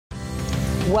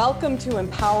Welcome to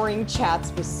Empowering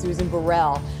Chats with Susan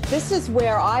Burrell. This is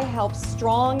where I help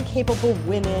strong, capable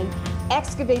women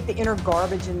excavate the inner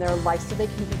garbage in their life so they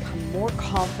can become more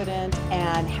confident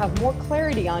and have more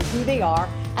clarity on who they are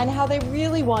and how they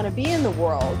really want to be in the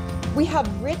world. We have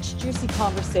rich, juicy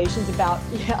conversations about,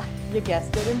 yeah, you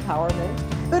guessed it,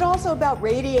 empowerment, but also about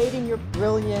radiating your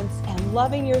brilliance and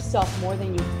loving yourself more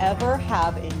than you ever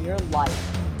have in your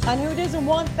life. And who doesn't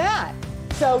want that?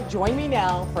 So join me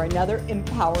now for another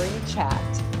empowering chat.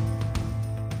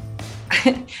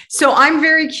 So I'm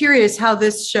very curious how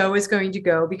this show is going to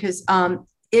go because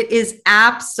it is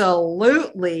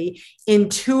absolutely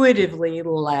intuitively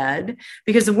led,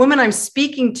 because the woman I'm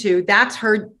speaking to, that's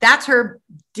her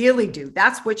dealy do.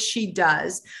 That's what she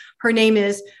does. Her name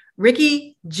is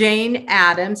Ricki Jane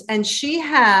Adams. And she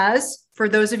has, for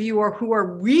those of you who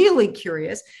are really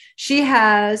curious, she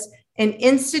has an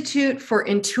Institute for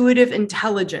Intuitive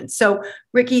Intelligence. So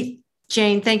Ricki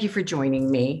Jane, thank you for joining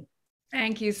me.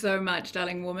 Thank you so much,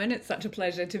 darling woman. It's such a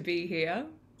pleasure to be here.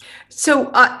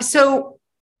 So a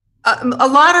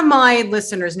lot of my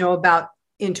listeners know about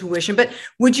intuition, but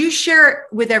would you share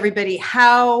with everybody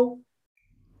how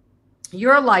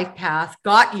your life path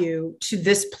got you to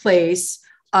this place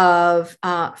of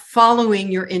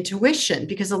following your intuition?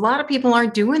 Because a lot of people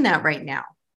aren't doing that right now.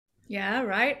 Yeah,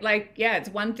 right. It's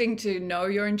one thing to know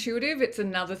you're intuitive. It's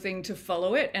another thing to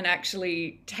follow it and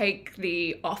actually take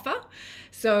the offer.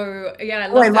 So yeah,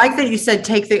 I like that you said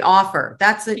take the offer.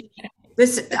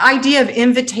 This idea of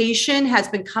invitation has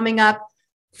been coming up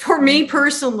for me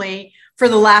personally for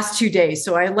the last 2 days.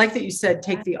 So I like that you said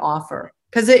take the offer,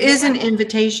 because it is an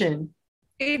invitation.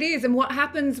 It is. And what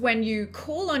happens when you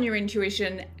call on your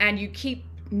intuition and you keep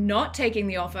not taking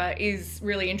the offer is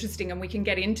really interesting. And we can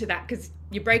get into that because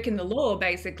you're breaking the law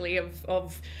basically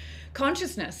of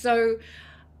consciousness. So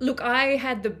look, I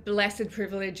had the blessed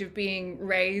privilege of being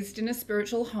raised in a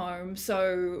spiritual home.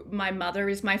 So my mother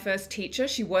is my first teacher.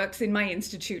 She works in my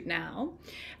institute now.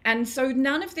 And so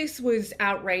none of this was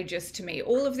outrageous to me.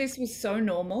 All of this was so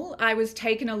normal. I was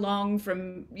taken along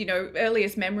from,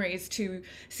 earliest memories to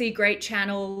see great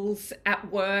channels at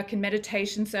work and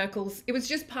meditation circles. It was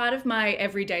just part of my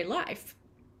everyday life.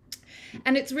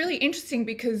 And it's really interesting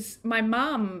because my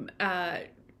mom,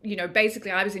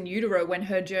 basically I was in utero when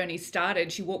her journey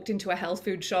started. She walked into a health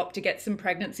food shop to get some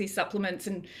pregnancy supplements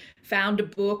and found a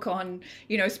book on,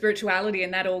 spirituality,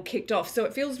 and that all kicked off. So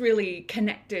it feels really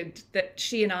connected that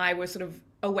she and I were sort of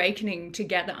awakening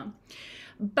together.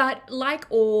 But like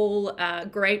all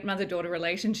great mother-daughter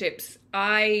relationships,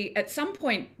 I at some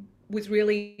point was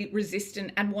really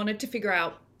resistant and wanted to figure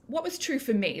out what was true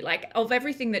for me, like of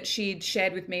everything that she'd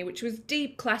shared with me, which was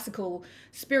deep classical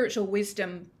spiritual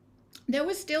wisdom. There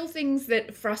were still things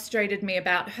that frustrated me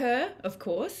about her, of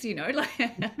course, like all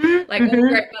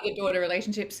great mother-daughter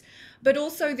relationships, but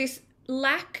also this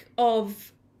lack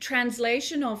of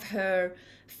translation of her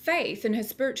faith and her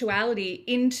spirituality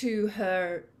into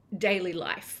her daily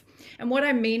life. And what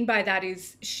I mean by that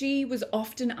is she was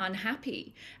often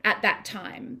unhappy at that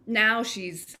time. Now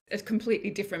she's a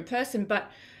completely different person,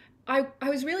 but I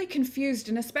was really confused.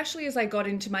 And especially as I got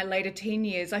into my later teen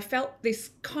years, I felt this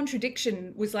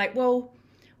contradiction was like, well,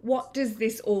 what does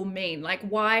this all mean? Like,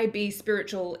 why be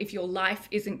spiritual if your life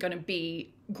isn't going to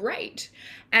be great?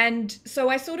 And so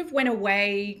I sort of went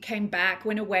away, came back,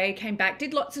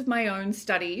 did lots of my own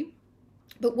study.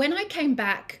 But when I came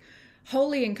back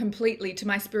wholly and completely to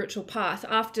my spiritual path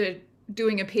after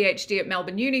doing a PhD at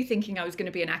Melbourne Uni, thinking I was going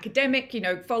to be an academic,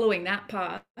 following that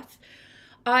path,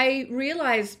 I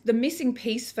realized the missing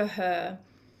piece for her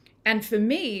and for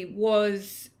me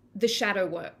was the shadow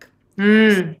work.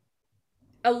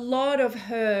 A lot of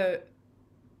her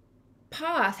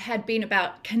path had been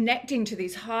about connecting to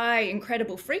these high,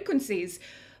 incredible frequencies,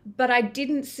 but I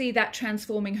didn't see that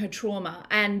transforming her trauma,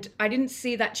 and I didn't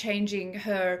see that changing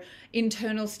her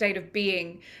internal state of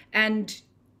being. And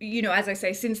as I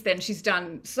say, since then, she's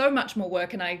done so much more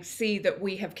work, and I see that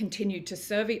we have continued to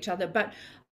serve each other. But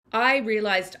I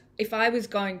realized if I was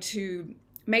going to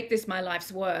make this my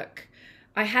life's work,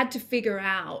 I had to figure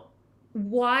out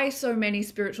why so many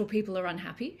spiritual people are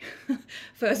unhappy.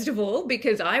 First of all,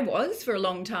 because I was for a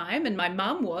long time and my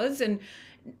mum was, and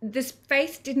this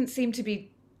faith didn't seem to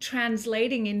be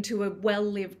translating into a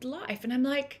well-lived life. And I'm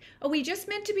like, are we just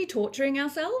meant to be torturing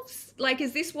ourselves? Like,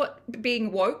 is this what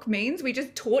being woke means? We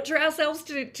just torture ourselves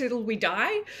till we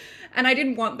die? And I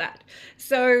didn't want that.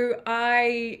 So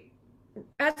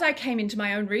as I came into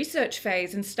my own research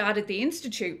phase and started the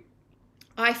Institute,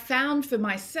 I found for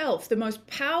myself the most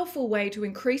powerful way to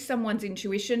increase someone's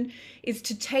intuition is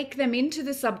to take them into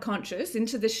the subconscious,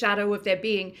 into the shadow of their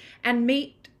being, and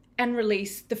meet and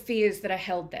release the fears that are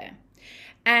held there.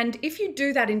 And if you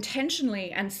do that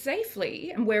intentionally and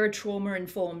safely, and we're a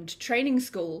trauma-informed training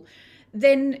school,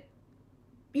 then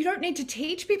you don't need to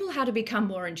teach people how to become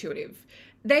more intuitive.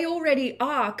 They already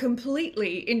are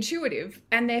completely intuitive,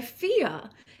 and their fear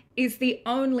is the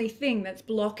only thing that's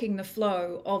blocking the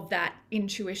flow of that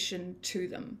intuition to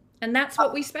them. And that's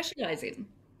what we specialize in.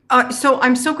 So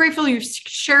I'm so grateful you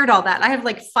shared all that. I have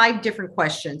like 5 different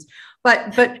questions,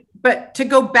 but to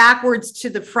go backwards to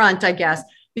the front, I guess,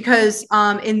 because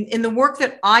in the work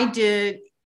that I did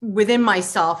within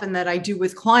myself and that I do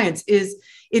with clients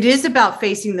it is about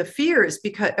facing the fears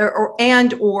because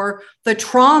or the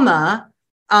trauma,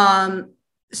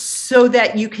 so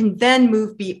that you can then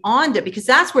move beyond it, because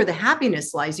that's where the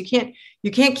happiness lies. You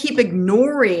can't keep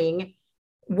ignoring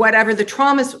whatever the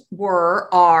traumas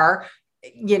are,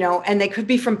 and they could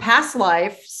be from past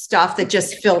life stuff that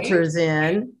just filters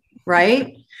in,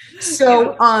 right?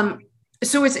 So,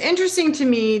 so it's interesting to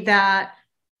me that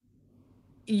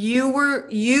you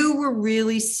were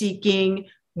really seeking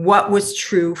what was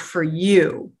true for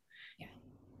you. Yeah.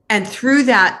 And through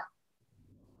that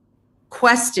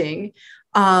questing,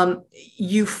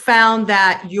 you found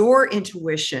that your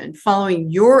intuition,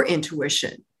 following your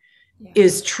intuition,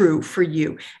 is true for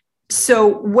you. So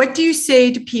what do you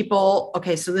say to people?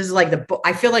 Okay, so this is like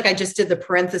I feel like I just did the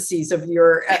parentheses of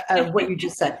your what you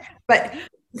just said, but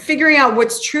figuring out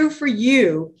what's true for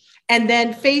you and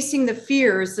then facing the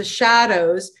fears, the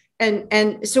shadows.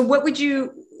 And so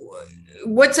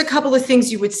what's a couple of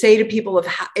things you would say to people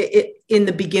in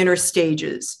the beginner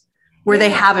stages where they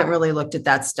haven't really looked at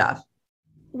that stuff?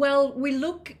 Well, we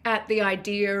look at the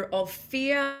idea of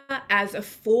fear as a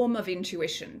form of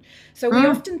intuition. So we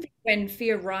often think when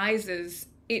fear rises,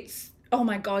 it's, oh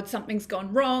my God, something's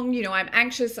gone wrong. I'm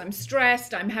anxious, I'm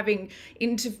stressed, I'm having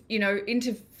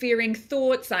interfering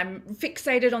thoughts, I'm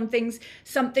fixated on things,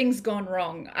 something's gone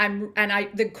wrong.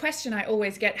 The question I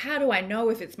always get, how do I know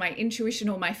if it's my intuition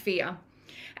or my fear?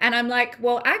 And I'm like,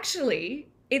 well, actually,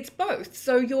 it's both.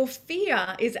 So your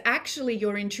fear is actually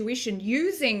your intuition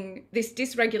using this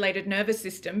dysregulated nervous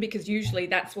system, because usually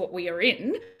that's what we are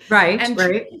in. Right. And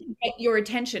trying to get your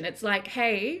attention. It's like,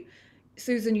 hey,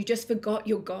 Susan, you just forgot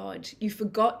your God. You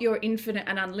forgot your infinite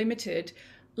and unlimited.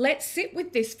 Let's sit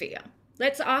with this fear.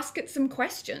 Let's ask it some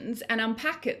questions and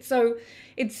unpack it. So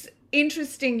it's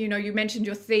interesting, you mentioned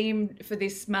your theme for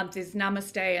this month is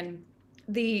Namaste, and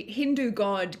the Hindu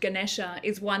god Ganesha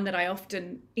is one that I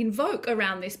often invoke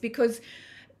around this, because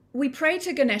we pray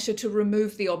to Ganesha to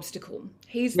remove the obstacle.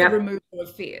 He's the remover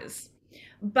of fears.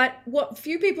 But what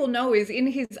few people know is in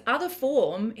his other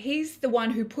form, he's the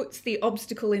one who puts the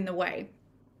obstacle in the way.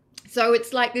 So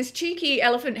it's like this cheeky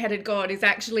elephant-headed god is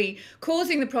actually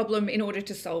causing the problem in order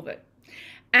to solve it.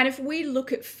 And if we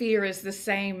look at fear as the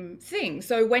same thing,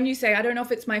 so when you say, I don't know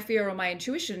if it's my fear or my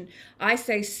intuition, I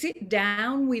say, sit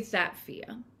down with that fear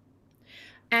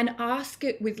and ask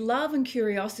it with love and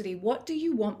curiosity, what do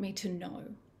you want me to know?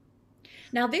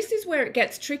 Now, this is where it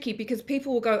gets tricky, because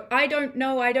people will go, I don't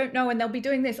know, and they'll be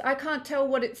doing this. I can't tell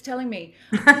what it's telling me.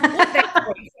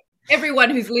 Everyone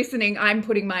who's listening, I'm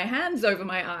putting my hands over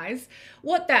my eyes.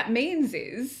 What that means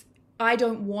is, I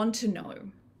don't want to know.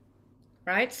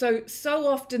 Right? So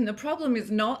often the problem is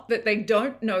not that they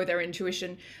don't know their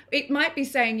intuition. It might be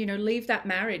saying, leave that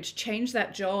marriage, change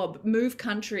that job, move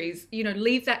countries,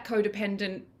 leave that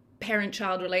codependent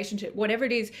parent-child relationship, whatever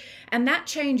it is. And that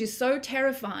change is so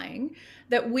terrifying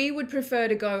that we would prefer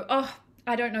to go, oh,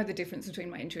 I don't know the difference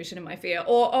between my intuition and my fear,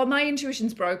 or my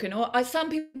intuition's broken, or some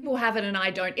people have it and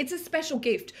I don't. It's a special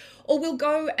gift. Or we'll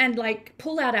go and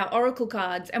pull out our oracle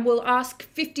cards and we'll ask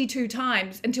 52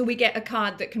 times until we get a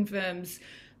card that confirms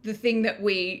the thing that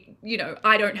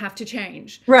I don't have to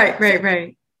change.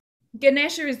 Right.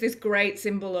 Ganesha is this great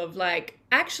symbol of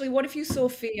actually, what if you saw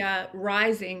fear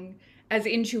rising as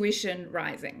intuition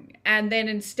rising? And then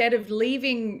instead of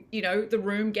leaving, the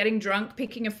room, getting drunk,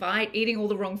 picking a fight, eating all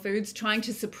the wrong foods, trying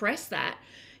to suppress that,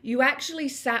 you actually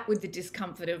sat with the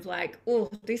discomfort of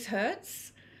oh, this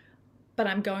hurts, but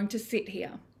I'm going to sit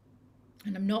here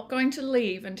and I'm not going to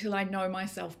leave until I know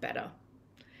myself better.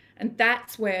 And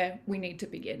that's where we need to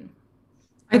begin.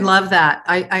 I love that.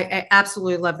 I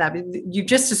absolutely love that. You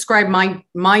just described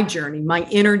my journey, my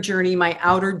inner journey, my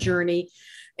outer journey,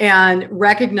 and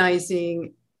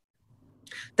recognizing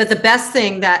that the best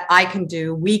thing that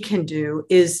we can do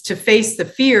is to face the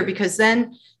fear, because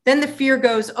then the fear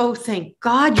goes, oh, thank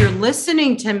God you're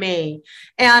listening to me.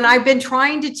 And I've been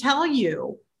trying to tell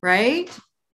you, right?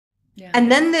 Yeah.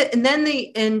 And then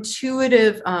the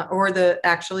intuitive or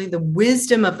the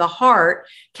wisdom of the heart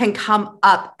can come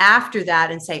up after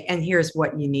that and say, and here's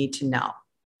what you need to know.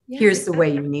 Yeah. Here's the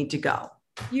way you need to go.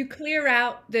 You clear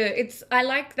out I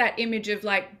like that image of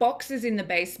like boxes in the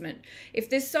basement. If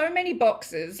there's so many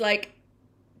boxes, like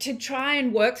to try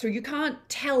and work through, you can't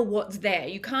tell what's there.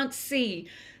 You can't see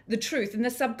the truth. And the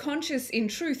subconscious in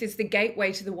truth is the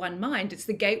gateway to the one mind. It's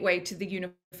the gateway to the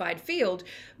unified field.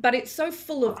 But it's so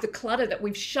full of the clutter that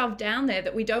we've shoved down there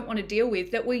that we don't want to deal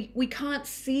with, that we can't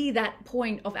see that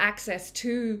point of access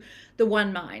to the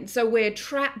one mind. So we're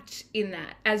trapped in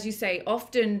that. As you say,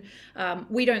 often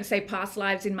we don't say past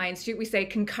lives in my institute, we say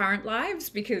concurrent lives,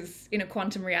 because in a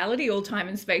quantum reality, all time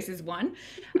and space is one.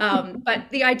 But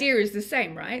the idea is the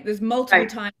same, right? There's multiple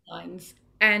timelines,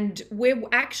 and we're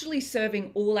actually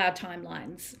serving all our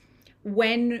timelines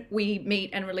when we meet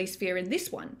and release fear in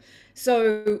this one.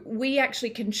 So we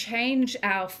actually can change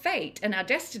our fate and our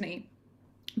destiny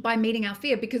by meeting our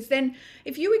fear, because then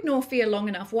if you ignore fear long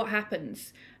enough, what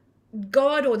happens?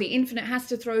 God or the infinite has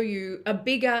to throw you a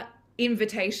bigger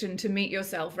invitation to meet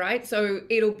yourself, right? So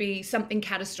it'll be something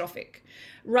catastrophic.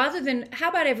 Rather than, how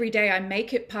about every day I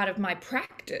make it part of my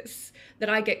practice that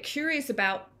I get curious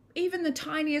about even the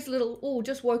tiniest little, oh,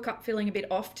 just woke up feeling a bit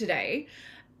off today.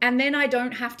 And then I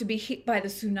don't have to be hit by the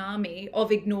tsunami of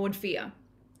ignored fear.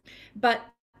 But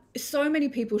so many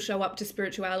people show up to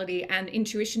spirituality and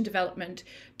intuition development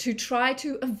to try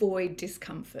to avoid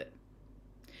discomfort.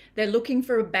 They're looking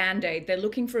for a band-aid. They're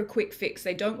looking for a quick fix.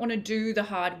 They don't want to do the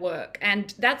hard work.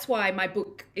 And that's why my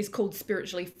book is called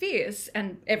Spiritually Fierce,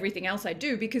 and everything else I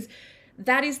do, because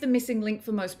that is the missing link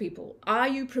for most people. Are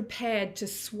you prepared to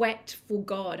sweat for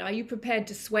God? Are you prepared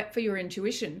to sweat for your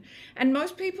intuition? And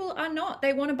most people are not.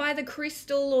 They want to buy the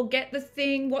crystal or get the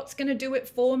thing. What's going to do it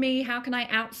for me? How can I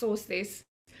outsource this?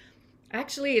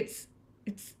 Actually, it's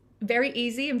very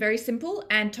easy and very simple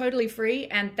and totally free.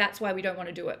 And that's why we don't want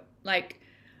to do it. Like,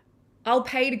 I'll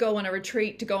pay to go on a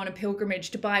retreat, to go on a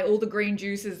pilgrimage, to buy all the green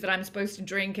juices that I'm supposed to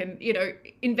drink, and, you know,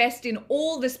 invest in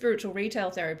all the spiritual retail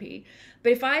therapy.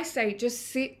 But if I say just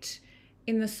sit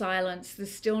in the silence, the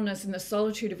stillness and the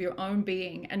solitude of your own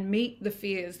being and meet the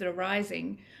fears that are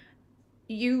rising,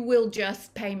 you will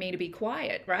just pay me to be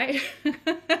quiet, right?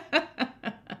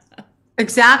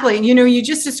 Exactly. You know, you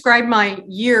just described my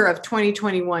year of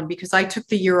 2021, because I took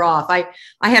the year off. I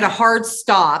had a hard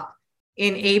stop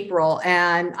in April,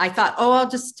 and I thought, oh,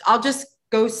 I'll just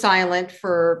go silent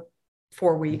for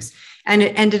 4 weeks, and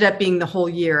it ended up being the whole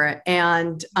year.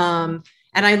 And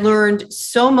I learned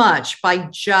so much by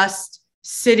just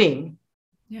sitting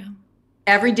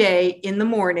every day in the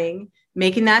morning,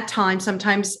 making that time.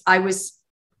 Sometimes I was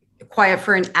quiet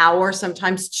for an hour,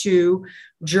 sometimes 2,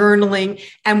 journaling.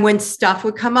 And when stuff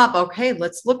would come up, okay,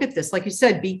 let's look at this. Like you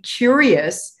said, be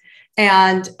curious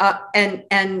and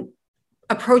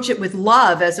approach it with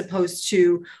love, as opposed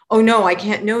to, oh no, I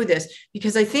can't know this.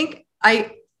 Because I think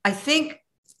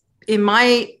in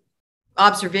my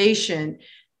observation,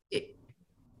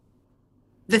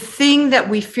 the thing that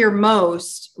we fear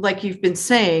most, like you've been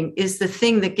saying, is the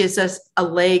thing that gives us a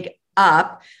leg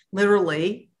up,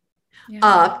 literally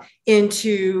up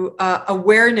into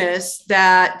awareness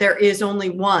that there is only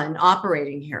one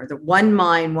operating here, the one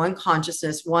mind, one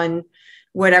consciousness, one,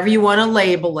 whatever you want to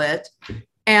label it.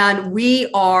 And we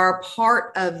are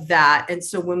part of that. And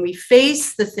so when we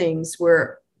face the things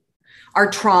where our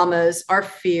traumas, our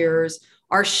fears,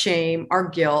 our shame, our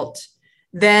guilt,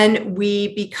 then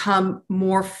we become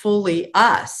more fully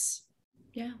us.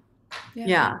 Yeah.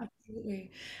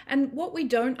 Absolutely. And what we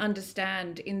don't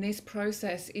understand in this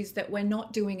process is that we're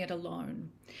not doing it alone.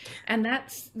 And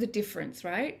that's the difference,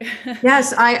 right?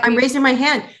 Yes, I'm raising my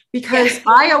hand, because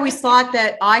I always thought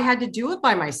that I had to do it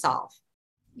by myself.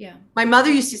 Yeah. My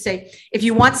mother used to say, if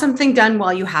you want something done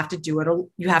well, you have to do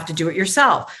it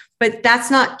yourself. But that's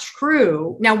not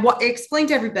true. Now, explain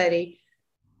to everybody,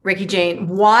 Ricky Jane,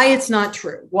 why it's not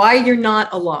true, why you're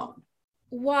not alone.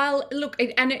 Well, look,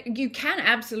 you can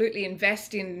absolutely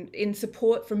invest in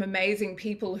support from amazing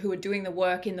people who are doing the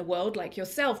work in the world like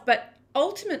yourself. But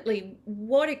ultimately,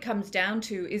 what it comes down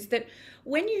to is that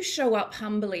when you show up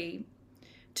humbly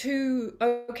to,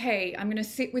 okay, I'm going to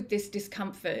sit with this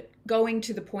discomfort, going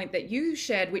to the point that you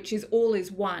shared, which is all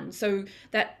is one. So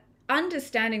that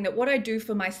understanding that what I do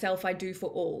for myself, I do for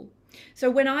all.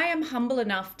 So when I am humble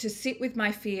enough to sit with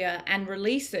my fear and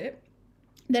release it,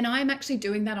 then I'm actually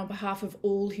doing that on behalf of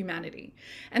all humanity.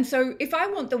 And so if I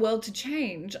want the world to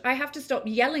change, I have to stop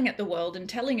yelling at the world and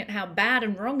telling it how bad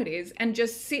and wrong it is, and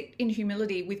just sit in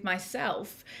humility with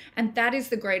myself. And that is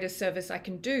the greatest service I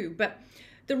can do. But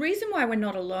the reason why we're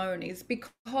not alone is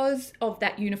because of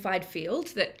that unified field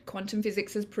that quantum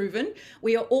physics has proven.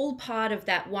 We are all part of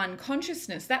that one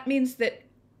consciousness. That means that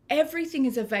everything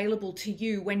is available to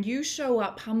you when you show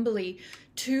up humbly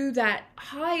to that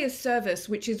higher service,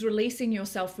 which is releasing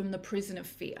yourself from the prison of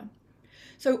fear.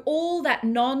 So all that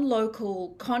non-local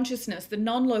consciousness, the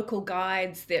non-local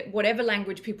guides, that whatever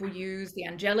language people use, the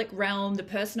angelic realm, the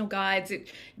personal guides,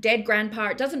 dead grandpa,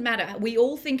 it doesn't matter. We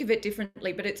all think of it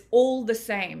differently, but it's all the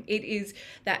same. It is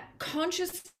that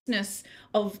consciousness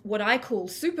of what I call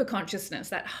super consciousness,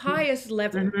 that highest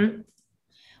level,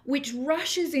 which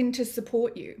rushes in to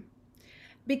support you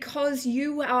because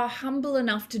you are humble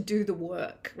enough to do the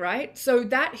work, right? So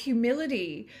that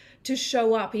humility to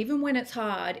show up, even when it's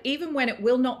hard, even when it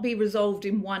will not be resolved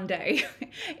in one day,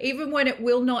 even when it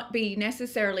will not be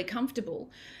necessarily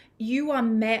comfortable, you are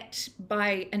met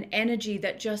by an energy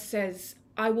that just says,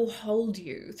 I will hold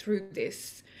you through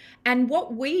this. And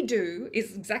what we do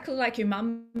is exactly like your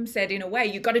mum said, in a way,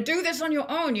 you've got to do this on your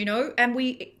own, you know, and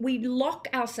we lock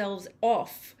ourselves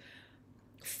off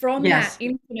from that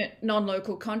infinite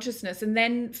non-local consciousness and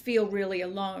then feel really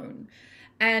alone.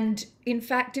 And in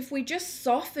fact, if we just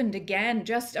softened again,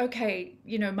 just, okay,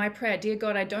 you know, my prayer, dear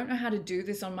God, I don't know how to do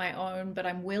this on my own, but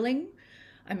I'm willing,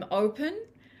 I'm open,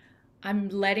 I'm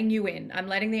letting you in, I'm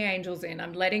letting the angels in,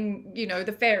 I'm letting, you know,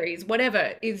 the fairies,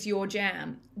 whatever is your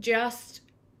jam, just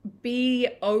be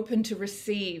open to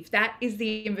receive. That is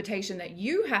the invitation that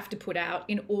you have to put out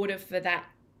in order for that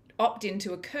opt-in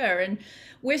to occur. And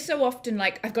we're so often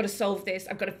like, I've got to solve this,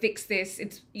 I've got to fix this.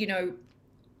 It's, you know,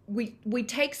 we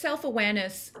take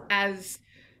self-awareness as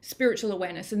spiritual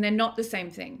awareness, and they're not the same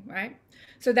thing, right?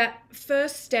 So that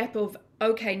first step of,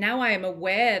 okay, now I am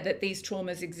aware that these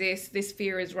traumas exist, this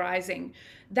fear is rising,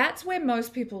 that's where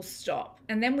most people stop.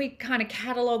 And then we kind of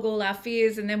catalog all our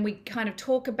fears, and then we kind of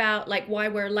talk about like why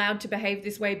we're allowed to behave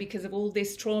this way because of all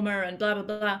this trauma and blah, blah,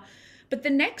 blah. But the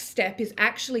next step is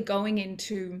actually going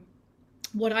into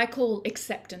what I call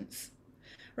acceptance.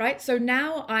 Right? So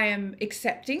now I am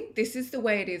accepting this is the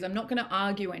way it is. I'm not going to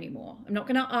argue anymore. I'm not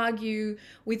going to argue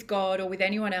with God or with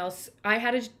anyone else. I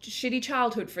had a shitty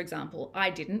childhood, for example. I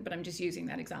didn't, but I'm just using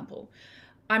that example.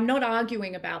 I'm not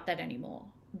arguing about that anymore.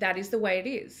 That is the way it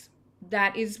is.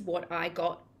 That is what I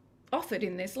got offered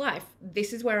in this life.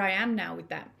 This is where I am now with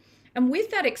that. And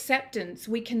with that acceptance,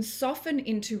 we can soften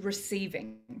into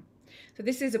receiving. So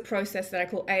this is a process that I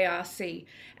call ARC.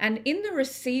 And in the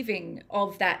receiving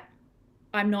of that,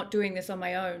 I'm not doing this on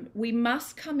my own, we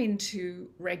must come into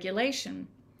regulation.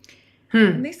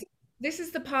 And this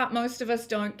is the part most of us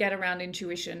don't get around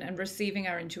intuition and receiving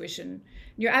our intuition.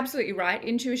 You're absolutely right.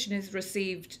 Intuition is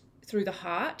received through the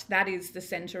heart. That is the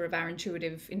center of our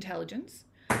intuitive intelligence.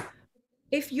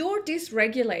 If you're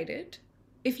dysregulated,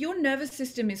 if your nervous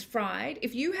system is fried,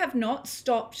 if you have not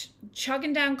stopped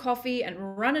chugging down coffee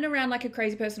and running around like a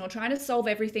crazy person or trying to solve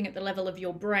everything at the level of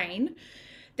your brain,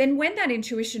 then when that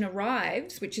intuition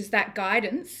arrives, which is that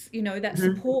guidance, you know, that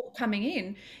support coming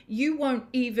in, you won't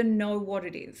even know what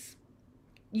it is.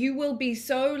 You will be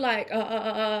so like,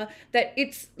 that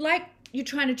it's like you're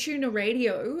trying to tune a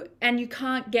radio and you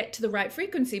can't get to the right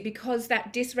frequency because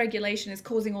that dysregulation is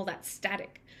causing all that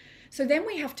static. So then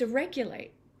we have to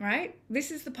regulate, right?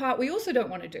 This is the part we also don't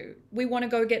want to do. We want to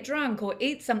go get drunk or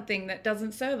eat something that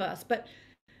doesn't serve us. But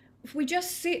if we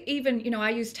just sit, even, you know,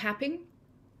 I use tapping.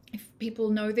 If people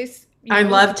know this. I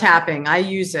love tapping. I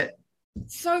use it.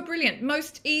 So brilliant.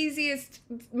 Most easiest,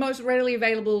 most readily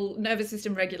available nervous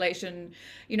system regulation,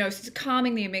 you know,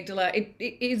 calming the amygdala.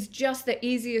 It is just the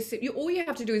easiest. All you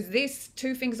have to do is this,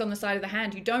 2 fingers on the side of the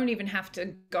hand. You don't even have to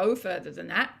go further than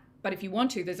that. But if you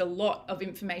want to, there's a lot of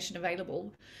information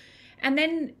available. And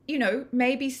then, you know,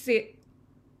 maybe sit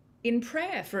in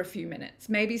prayer for a few minutes,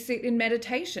 maybe sit in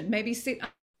meditation, maybe sit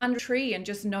under a tree and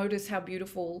just notice how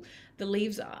beautiful the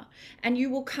leaves are, and you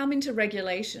will come into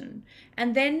regulation.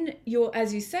 And then your,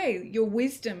 as you say, your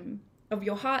wisdom of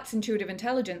your heart's intuitive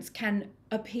intelligence can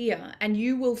appear, and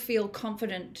you will feel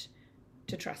confident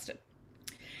to trust it.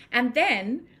 And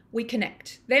then we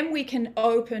connect. Then we can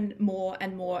open more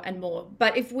and more and more.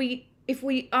 But if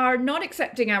we are not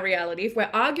accepting our reality, if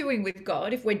we're arguing with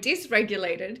God, if we're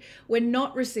dysregulated, we're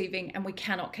not receiving and we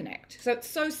cannot connect. So it's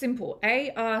so simple.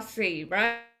 ARC,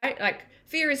 right? Like,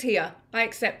 fear is here. I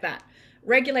accept that.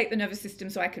 Regulate the nervous system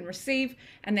so I can receive,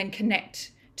 and then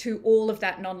connect to all of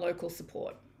that non-local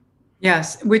support.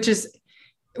 Yes, which is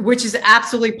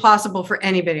absolutely possible for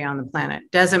anybody on the planet.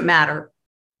 Doesn't matter.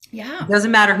 Yeah. It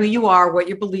doesn't matter who you are, what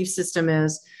your belief system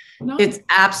is. No. It's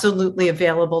absolutely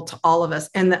available to all of us.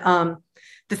 And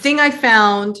the thing I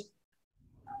found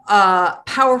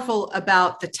powerful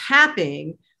about the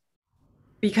tapping,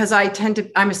 because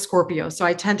I'm a Scorpio, so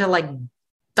I tend to like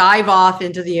dive off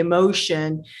into the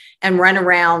emotion and run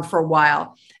around for a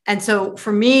while. And so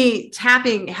for me,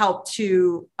 tapping helped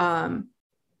to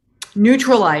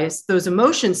neutralize those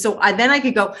emotions. So then I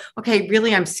could go, okay,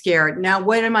 really, I'm scared. Now,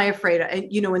 what am I afraid of?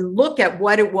 And look at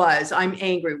what it was. I'm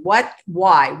angry.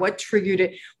 Why? What triggered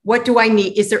it? What do I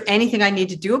need? Is there anything I need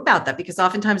to do about that? Because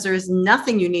oftentimes there is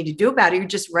nothing you need to do about it. You're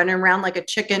just running around like a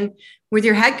chicken with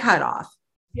your head cut off.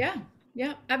 Yeah.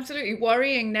 Yeah, absolutely.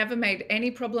 Worrying never made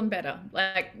any problem better,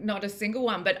 like not a single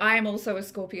one. But I am also a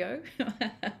Scorpio.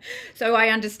 So I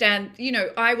understand,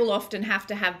 I will often have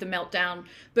to have the meltdown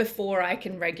before I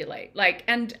can regulate.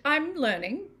 And I'm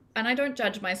learning and I don't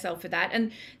judge myself for that.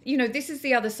 And, this is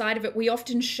the other side of it. We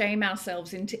often shame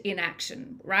ourselves into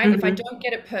inaction, right? If I don't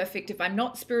get it perfect, if I'm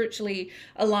not spiritually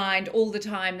aligned all the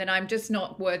time, then I'm just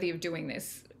not worthy of doing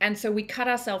this. And so we cut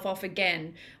ourselves off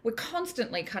again. We're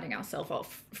constantly cutting ourselves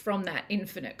off from that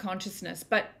infinite consciousness.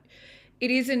 But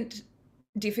it isn't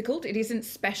difficult. It isn't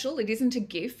special. It isn't a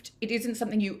gift. It isn't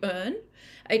something you earn.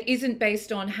 It isn't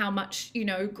based on how much,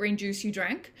 green juice you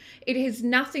drank. It has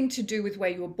nothing to do with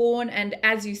where you were born. And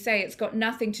as you say, it's got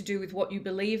nothing to do with what you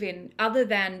believe in other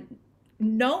than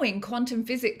knowing quantum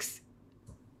physics,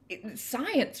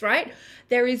 science, right?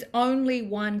 There is only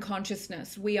one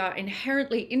consciousness. We are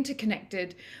inherently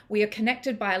interconnected. We are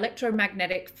connected by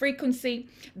electromagnetic frequency.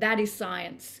 That is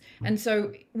science. And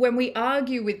so when we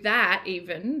argue with that,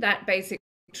 even that basic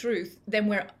truth, then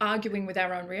we're arguing with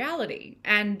our own reality,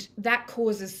 and that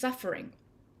causes suffering.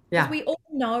 Yeah. We all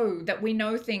know that we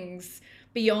know things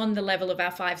beyond the level of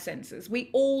our five senses. We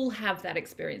all have that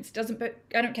experience.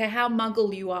 I don't care how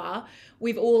muggle you are,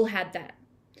 we've all had that.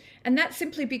 And that's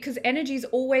simply because energy is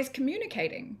always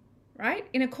communicating, right?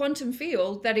 In a quantum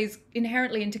field that is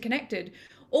inherently interconnected,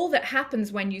 all that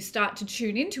happens when you start to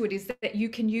tune into it is that you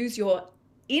can use your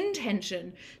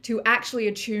intention to actually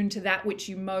attune to that which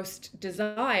you most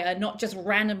desire, not just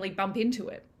randomly bump into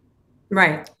it.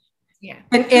 Right. Yeah.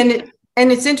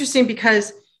 And it's interesting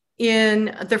because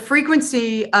in the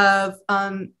frequency of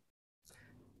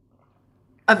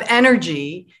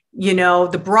energy,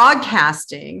 the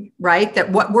broadcasting, right?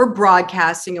 That what we're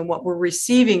broadcasting and what we're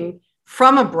receiving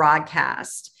from a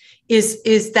broadcast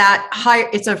is that high.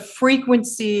 It's a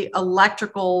frequency,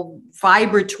 electrical,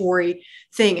 vibratory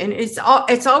thing. And it's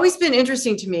always been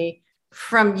interesting to me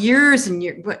from years and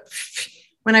years, but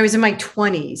when I was in my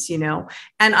 20s,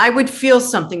 and I would feel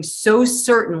something so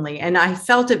certainly, and I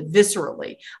felt it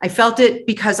viscerally. I felt it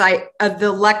because of the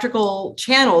electrical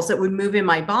channels that would move in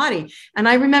my body. And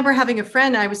I remember having a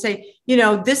friend, I would say,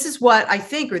 this is what I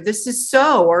think, or this is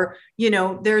so, or,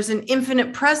 there's an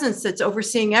infinite presence that's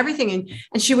overseeing everything.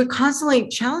 And she would constantly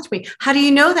challenge me. How do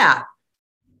you know that?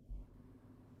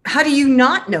 How do you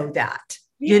not know that?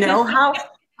 How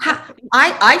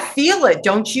I feel it.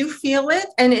 Don't you feel it?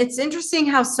 And it's interesting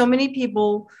how so many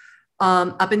people,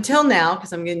 up until now,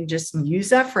 because I'm going to just use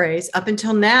that phrase, up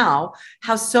until now,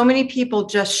 how so many people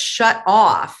just shut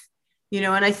off,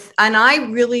 and I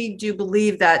really do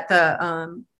believe that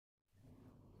the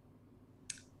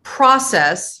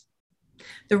process,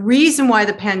 the reason why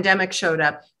the pandemic showed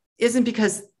up isn't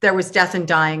because there was death and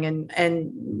dying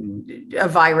and a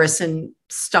virus and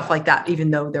stuff like that, even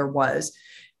though there was.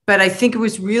 But I think it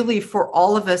was really for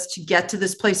all of us to get to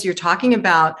this place you're talking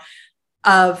about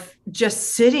of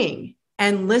just sitting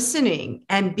and listening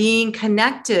and being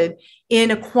connected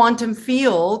in a quantum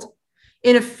field,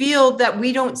 in a field that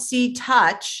we don't see,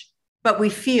 touch, but we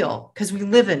feel because we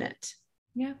live in it.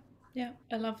 Yeah. Yeah,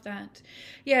 I love that.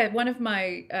 Yeah, one of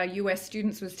my US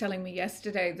students was telling me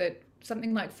yesterday that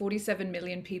something like 47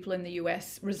 million people in the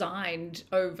US resigned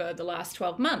over the last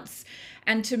 12 months.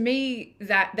 And to me,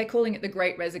 that they're calling it the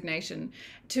Great Resignation.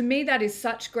 To me, that is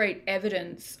such great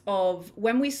evidence of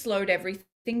when we slowed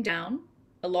everything down.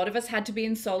 A lot of us had to be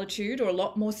in solitude or a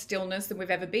lot more stillness than we've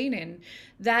ever been in.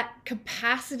 That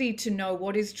capacity to know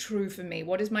what is true for me,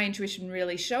 what is my intuition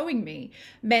really showing me,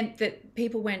 meant that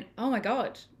people went, oh my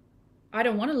God, I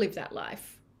don't want to live that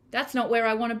life. That's not where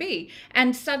I want to be.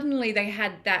 And suddenly they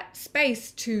had that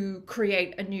space to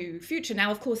create a new future.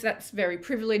 Now, of course, that's very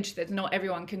privileged that not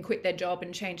everyone can quit their job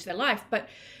and change their life. But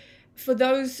for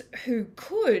those who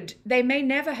could, they may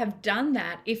never have done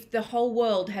that if the whole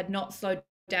world had not slowed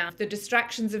down. The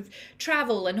distractions of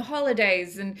travel and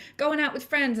holidays and going out with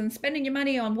friends and spending your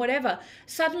money on whatever.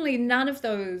 Suddenly, none of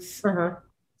those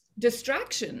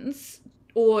distractions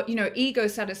or, ego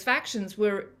satisfactions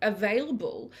were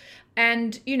available.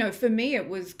 And, for me, it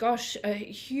was, a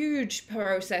huge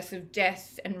process of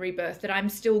death and rebirth that I'm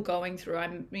still going through.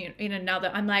 I'm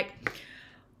I'm like,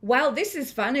 wow, this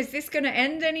is fun. Is this going to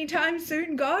end anytime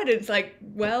soon, God? It's like,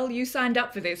 well, you signed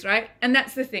up for this, right? And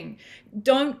that's the thing.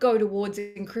 Don't go towards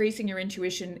increasing your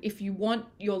intuition if you want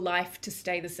your life to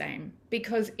stay the same,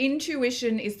 because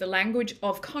intuition is the language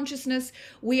of consciousness.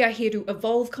 We are here to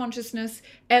evolve consciousness.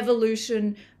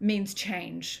 Evolution means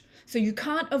change. So you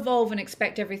can't evolve and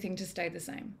expect everything to stay the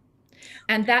same.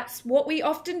 And that's what we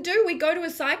often do. We go to a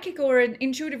psychic or an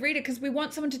intuitive reader because we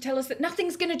want someone to tell us that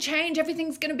nothing's going to change,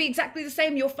 everything's going to be exactly the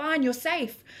same, you're fine, you're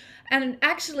safe. And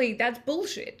actually, that's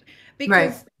bullshit,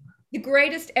 because Right. the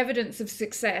greatest evidence of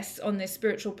success on this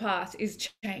spiritual path is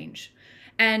change.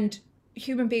 And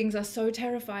human beings are so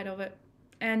terrified of it.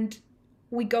 And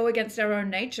we go against our own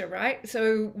nature, right?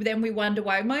 So then we wonder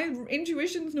why my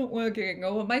intuition's not working,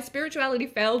 or my spirituality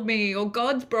failed me, or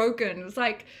God's broken. It's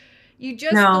like, you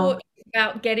just No. thought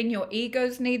about getting your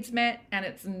ego's needs met, and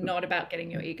it's not about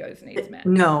getting your ego's needs met.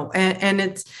 No, and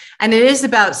it is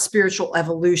about spiritual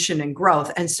evolution and growth.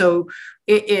 And so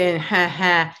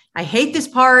I hate this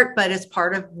part, but it's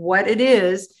part of what it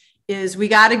is we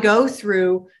got to go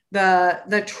through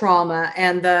the trauma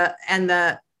and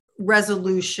the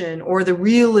resolution or the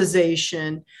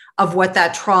realization of what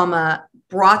that trauma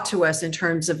brought to us in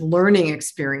terms of learning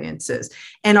experiences.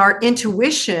 And our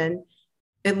intuition,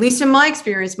 at least in my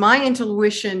experience, my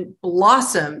intuition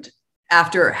blossomed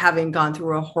after having gone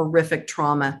through a horrific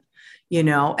trauma.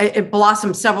 It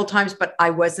blossomed several times, but I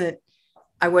wasn't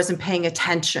paying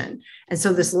attention. And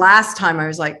so this last time I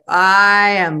was like, I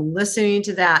am listening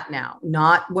to that now,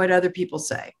 not what other people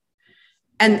say.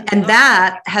 And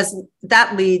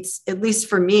that leads, at least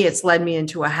for me, it's led me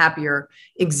into a happier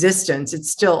existence.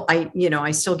 It's still,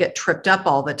 I still get tripped up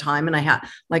all the time. And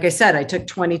like I said, I took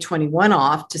 2021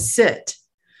 off to sit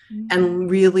and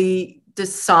really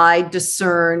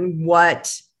discern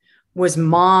what was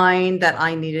mine that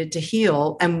I needed to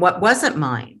heal and what wasn't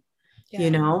mine,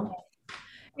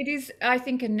 It is, I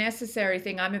think, a necessary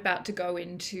thing. I'm about to go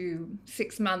into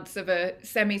 6 months of a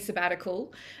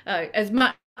semi-sabbatical, as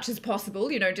much as possible,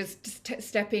 just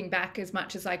stepping back as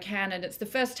much as I can. And it's the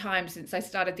first time since I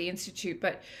started the Institute.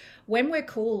 But when we're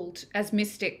called as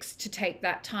mystics to take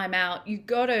that time out, you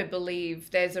got to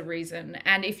believe there's a reason.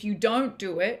 And if you don't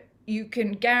do it, you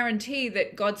can guarantee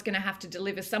that God's going to have to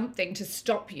deliver something to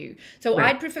stop you. So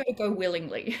Right. I'd prefer to go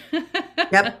willingly.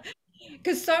 Yep.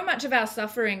 Because so much of our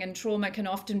suffering and trauma can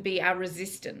often be our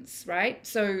resistance, right?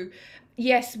 So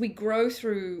yes, we grow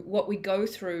through what we go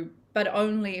through, but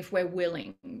only if we're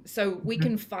willing. So we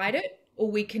can fight it, or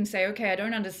we can say, okay, I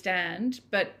don't understand,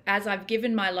 but as I've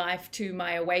given my life to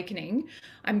my awakening,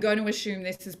 I'm going to assume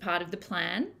this is part of the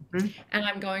plan, Mhm. and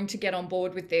I'm going to get on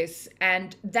board with this.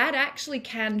 And that actually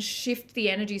can shift the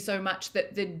energy so much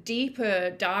that the deeper,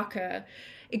 darker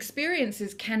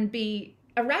experiences can be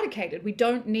eradicated. We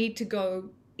don't need to go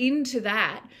into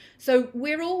that. So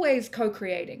we're always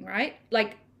co-creating, right?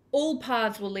 Like, all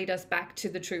paths will lead us back to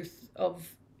the truth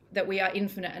of that we are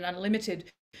infinite and unlimited.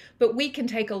 But we can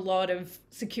take a lot of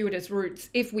circuitous routes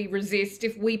if we resist,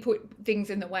 if we put things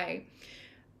in the way.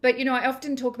 But, I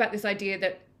often talk about this idea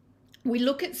that we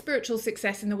look at spiritual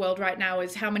success in the world right now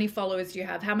as how many followers do you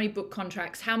have, how many book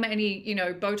contracts, how many,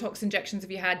 Botox injections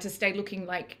have you had to stay looking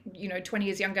like, 20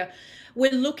 years younger.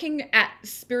 We're looking at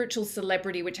spiritual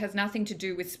celebrity, which has nothing to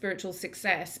do with spiritual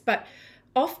success. But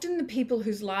often the people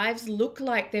whose lives look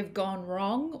like they've gone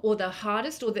wrong, or the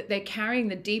hardest, or that they're carrying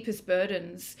the deepest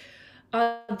burdens,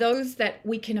 are those that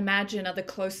we can imagine are the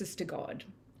closest to God,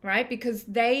 right? Because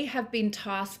they have been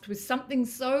tasked with something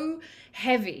so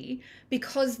heavy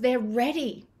because they're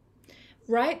ready,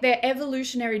 right? Their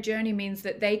evolutionary journey means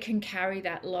that they can carry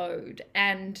that load.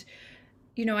 And,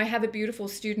 I have a beautiful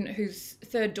student whose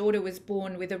third daughter was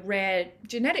born with a rare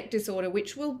genetic disorder,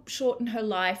 which will shorten her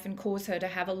life and cause her to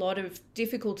have a lot of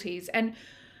difficulties. And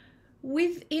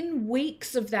within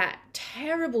weeks of that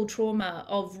terrible trauma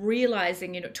of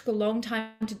realizing, it took a long time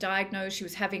to diagnose. She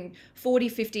was having 40,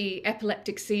 50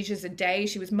 epileptic seizures a day.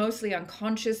 She was mostly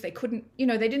unconscious. They couldn't,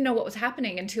 they didn't know what was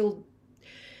happening until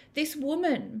this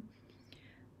woman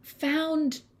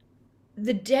found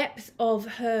the depth of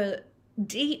her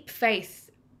deep faith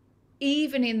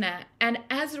even in that. And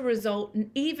as a result,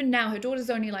 and even now, her daughter's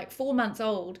only like 4 months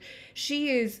old, she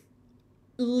is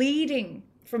leading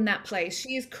from that place.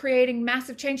 She is creating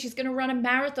massive change. She's going to run a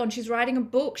marathon. She's writing a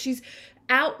book. She's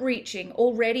outreaching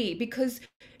already because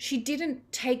she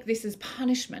didn't take this as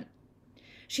punishment.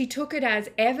 She took it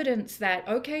as evidence that,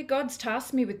 okay, God's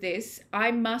tasked me with this. I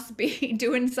must be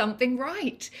doing something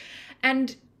right.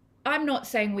 And I'm not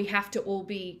saying we have to all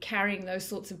be carrying those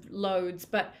sorts of loads,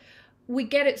 but we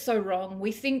get it so wrong.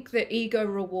 We think that ego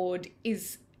reward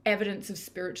is evidence of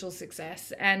spiritual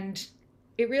success. And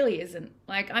It really isn't.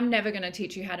 Like, I'm never going to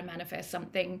teach you how to manifest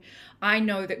something. I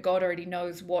know that God already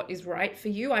knows what is right for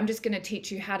you. I'm just going to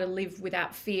teach you how to live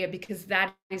without fear, because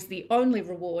that is the only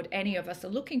reward any of us are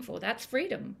looking for. That's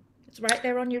freedom. It's right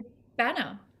there on your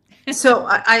banner. So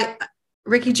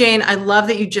Ricky Jane, I love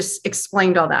that you just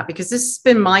explained all that, because this has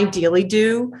been my daily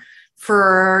do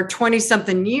for 20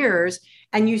 something years.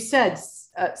 And you said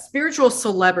spiritual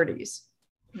celebrities.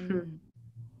 Mm.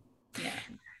 Yeah.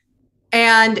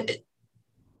 And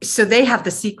so they have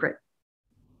the secret,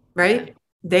 right? Yeah.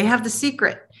 They have the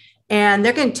secret, and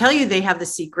they're going to tell you they have the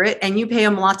secret, and you pay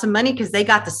them lots of money because they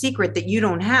got the secret that you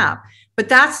don't have. But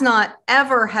that's not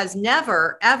ever, has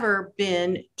never, ever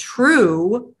been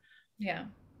true. Yeah.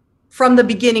 From the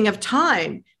beginning of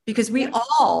time, because we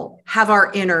all have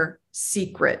our inner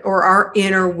secret or our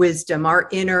inner wisdom, our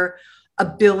inner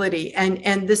ability.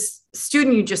 And this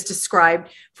student you just described,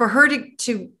 for her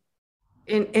to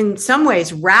in some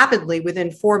ways rapidly within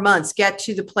 4 months get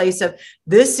to the place of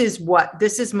this is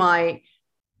my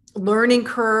learning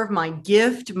curve, my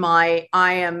gift, I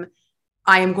am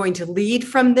going to lead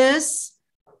from this.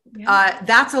 Yeah.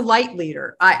 That's a light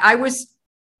leader. When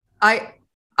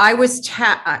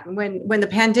the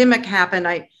pandemic happened,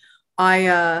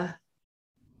 my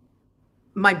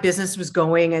business was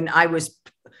going and I was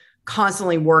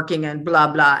constantly working and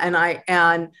blah, blah. And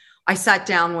I sat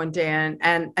down one day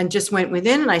and just went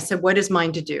within, and I said, what is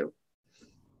mine to do?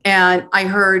 And I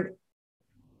heard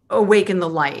awaken the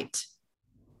light.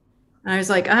 And I was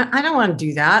like, I don't want to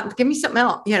do that. Give me something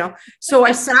else, So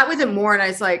I sat with it more, and I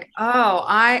was like,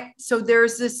 so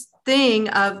there's this thing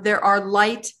of there are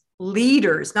light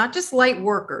leaders, not just light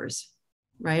workers,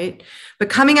 right? But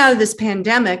coming out of this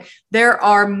pandemic, there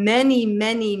are many,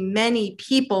 many, many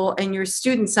people, and your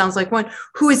student sounds like one,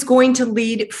 who is going to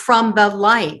lead from the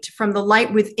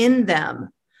light within them,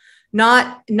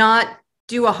 not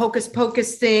do a hocus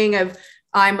pocus thing of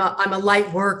I'm a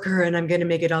light worker and I'm going to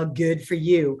make it all good for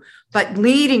you, but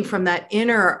leading from that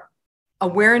inner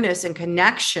awareness and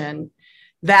connection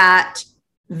that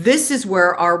this is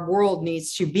where our world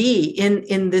needs to be,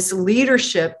 in this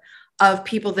leadership of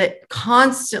people that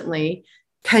constantly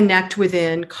connect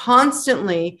within,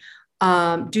 constantly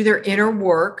do their inner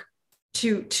work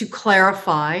to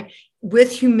clarify,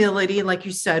 with humility, like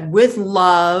you said, with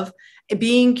love,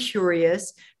 being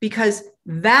curious, because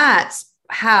that's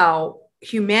how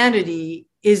humanity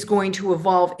is going to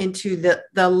evolve into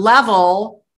the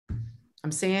level,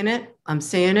 I'm saying it,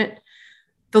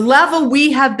 the level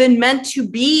we have been meant to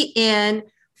be in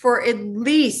for at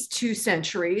least 2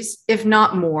 centuries, if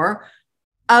not more,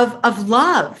 of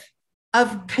love,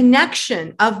 of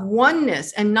connection, of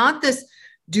oneness, and not this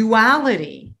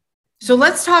duality. So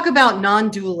let's talk about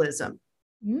non-dualism.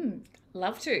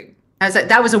 Love to.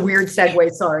 That was a weird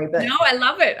segue, sorry. But no, I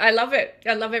love it. I love it.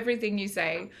 I love everything you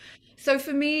say. So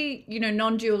for me,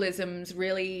 non-dualism's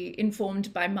really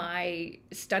informed by my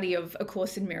study of A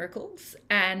Course in Miracles.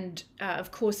 And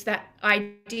of course, that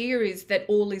idea is that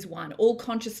all is one, all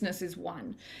consciousness is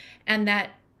one. And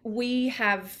that we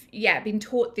have, been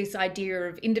taught this idea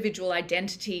of individual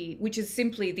identity, which is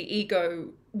simply the ego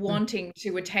wanting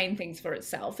to attain things for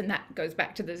itself. And that goes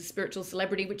back to the spiritual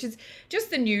celebrity, which is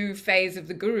just the new phase of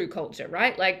the guru culture,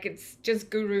 right? Like, it's just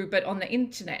guru, but on the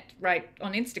internet, right?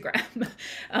 On Instagram.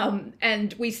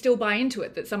 And we still buy into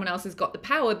it that someone else has got the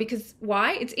power, because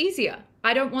why? It's easier.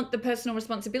 I don't want the personal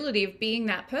responsibility of being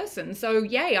that person. So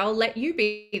yay, I'll let you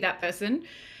be that person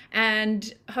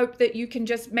and hope that you can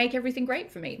just make everything great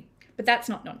for me. But that's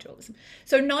not non-dualism.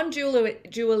 So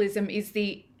non-dualism is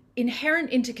the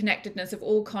inherent interconnectedness of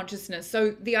all consciousness.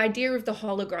 So the idea of the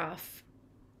holograph,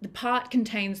 the part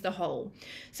contains the whole.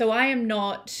 So I am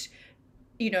not,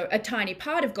 a tiny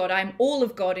part of God. I'm all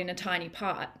of God in a tiny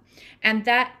part. And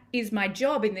that is my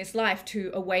job in this life,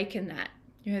 to awaken that.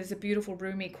 There's a beautiful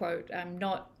Rumi quote, I'm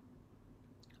not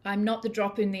the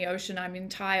drop in the ocean, I'm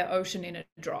entire ocean in a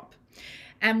drop.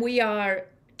 And we are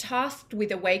tasked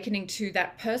with awakening to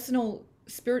that personal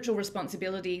spiritual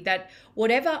responsibility, that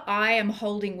whatever I am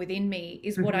holding within me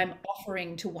is what I'm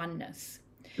offering to oneness.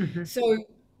 So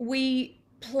we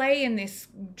play in this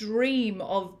dream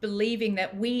of believing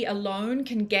that we alone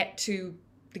can get to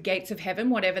the gates of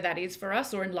heaven, whatever that is for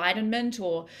us, or enlightenment,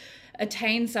 or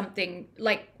attain something,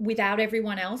 like, without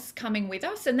everyone else coming with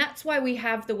us. And that's why we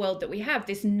have the world that we have,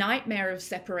 this nightmare of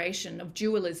separation, of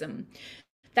dualism.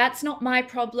 That's not my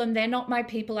problem. They're not my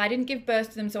people. I didn't give birth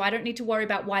to them, so I don't need to worry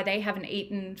about why they haven't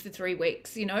eaten for 3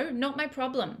 weeks. Not my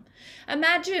problem.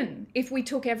 Imagine if we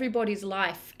took everybody's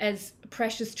life as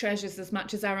precious treasures as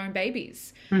much as our own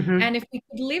babies. And if we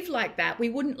could live like that, we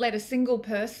wouldn't let a single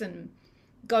person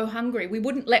go hungry. We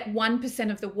wouldn't let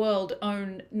 1% of the world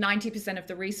own 90% of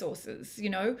the resources, you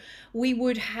know? We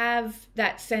would have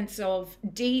that sense of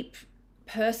deep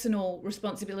personal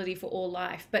responsibility for all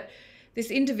life. But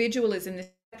this individualism, this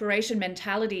separation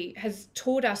mentality has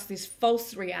taught us this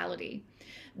false reality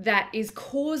that is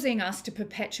causing us to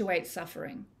perpetuate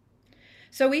suffering.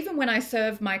 So even when I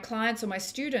serve my clients or my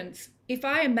students, if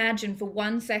I imagine for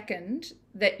 1 second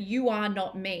that you are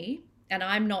not me and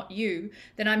I'm not you,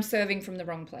 then I'm serving from the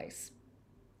wrong place,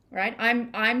 right?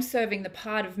 I'm serving the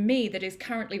part of me that is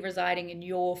currently residing in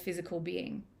your physical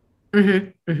being.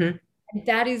 Mm-hmm. Mm-hmm. And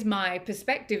that is my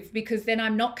perspective, because then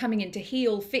I'm not coming in to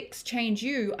heal, fix, change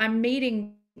you. I'm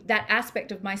meeting that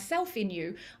aspect of myself in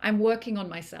you. I'm working on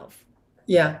myself.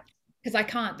 Yeah. Because I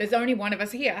can't. There's only one of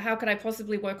us here. How could I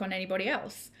possibly work on anybody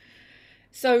else?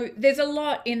 So there's a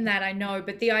lot in that, I know,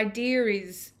 but the idea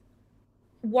is,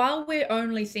 while we're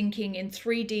only thinking in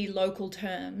 3D local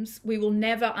terms, we will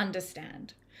never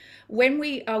understand. When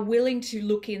we are willing to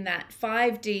look in that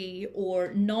 5D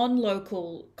or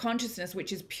non-local consciousness,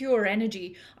 which is pure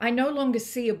energy, I no longer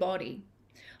see a body.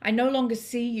 I no longer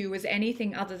see you as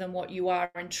anything other than what you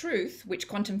are in truth, which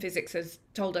quantum physics has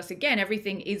told us again,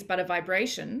 everything is but a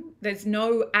vibration. There's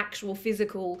no actual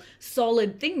physical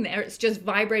solid thing there. It's just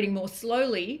vibrating more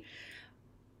slowly.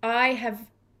 I have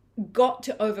got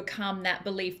to overcome that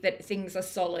belief that things are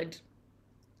solid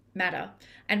matter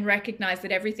and recognize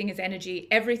that everything is energy,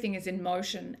 everything is in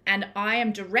motion, and I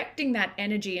am directing that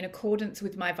energy in accordance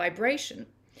with my vibration.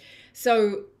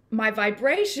 So my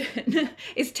vibration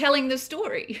is telling the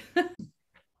story.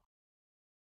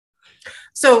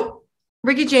 So,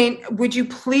 Ricky Jane, would you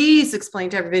please explain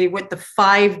to everybody what the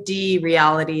 5D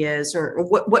reality is, or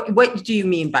what do you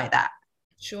mean by that?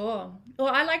 Sure. Well,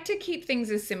 I like to keep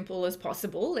things as simple as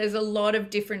possible. There's a lot of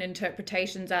different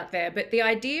interpretations out there, but the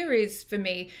idea is, for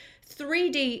me,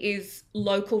 3D is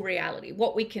local reality,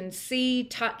 what we can see,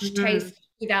 touch, taste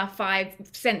with our 5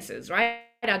 senses, right?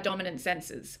 Our dominant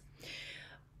senses.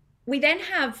 We then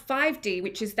have 5D,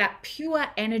 which is that pure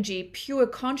energy, pure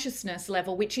consciousness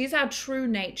level, which is our true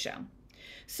nature.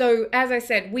 So as I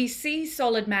said, we see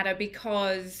solid matter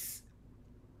because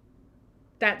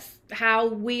that's how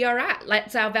we are at.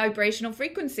 That's our vibrational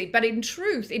frequency. But in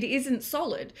truth, it isn't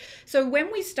solid. So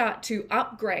when we start to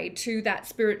upgrade to that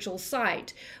spiritual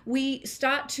sight, we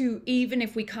start to, even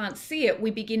if we can't see it,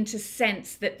 we begin to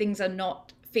sense that things are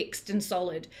not fixed and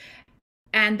solid,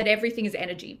 and that everything is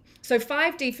energy. So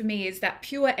 5D for me is that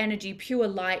pure energy, pure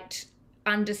light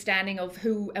understanding of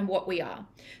who and what we are.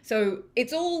 So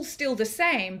it's all still the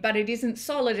same, but it isn't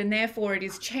solid, and therefore it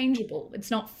is changeable.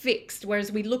 It's not fixed,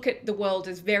 whereas we look at the world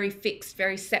as very fixed,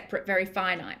 very separate, very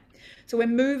finite. So we're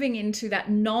moving into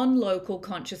that non-local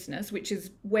consciousness, which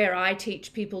is where I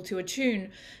teach people to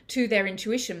attune to their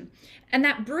intuition. And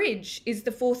that bridge is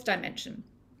the 4th dimension.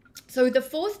 So the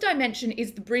 4th dimension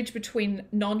is the bridge between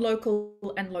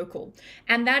non-local and local.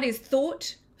 And that is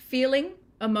thought, feeling,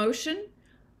 emotion,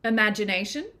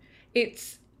 imagination.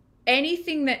 It's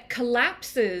anything that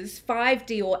collapses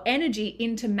 5D or energy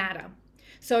into matter.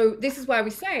 So this is why we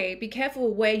say, be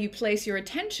careful where you place your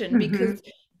attention, because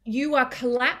you are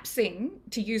collapsing,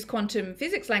 to use quantum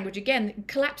physics language again,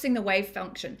 collapsing the wave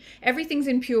function. Everything's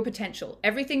in pure potential.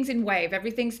 Everything's in wave.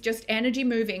 Everything's just energy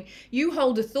moving. You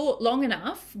hold a thought long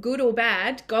enough, good or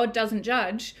bad, God doesn't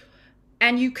judge,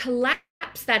 and you collapse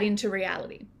that into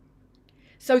reality.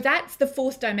 So that's the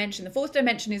 4th dimension. The 4th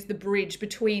dimension is the bridge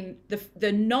between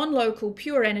the non-local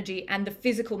pure energy and the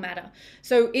physical matter.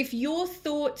 So if your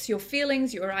thoughts, your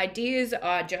feelings, your ideas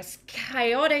are just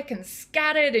chaotic and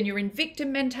scattered, and you're in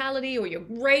victim mentality, or you're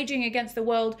raging against the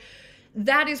world,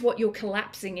 that is what you're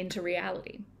collapsing into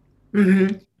reality.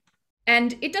 Mm-hmm.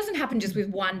 And it doesn't happen just with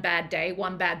one bad day,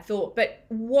 one bad thought, but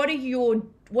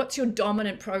what's your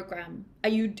dominant program?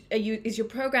 Is your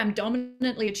program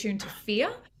dominantly attuned to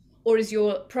fear? Or is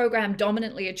your program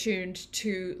dominantly attuned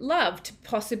to love, to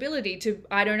possibility, to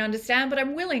I don't understand, but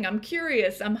I'm willing, I'm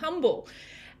curious, I'm humble?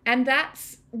 And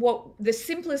that's what the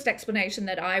simplest explanation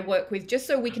that I work with, just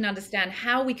so we can understand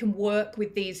how we can work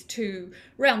with these 2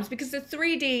 realms, because the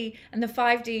 3D and the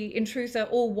 5D in truth are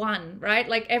all one, right?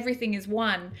 Like everything is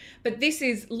one, but this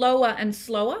is lower and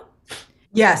slower.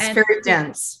 Yes, and very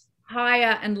dense.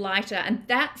 Higher and lighter, and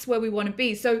that's where we want to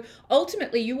be. So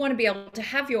ultimately you want to be able to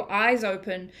have your eyes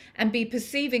open and be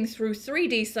perceiving through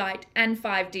 3D sight and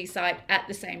 5D sight at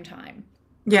the same time.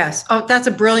 Yes. Oh, that's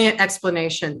a brilliant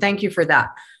explanation. Thank you for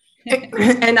that.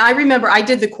 And I remember I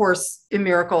did the Course in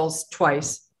Miracles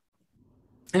twice.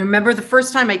 And I remember the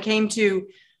first time I came to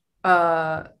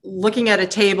looking at a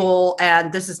table,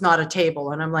 and this is not a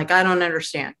table, and I'm like, I don't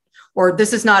understand, or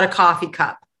this is not a coffee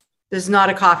cup. This is not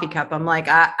a coffee cup. I'm like,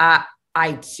 I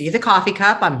see the coffee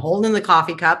cup. I'm holding the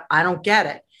coffee cup. I don't get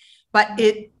it. But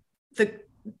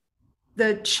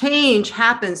the change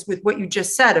happens with what you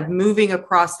just said of moving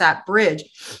across that bridge.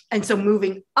 And so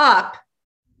moving up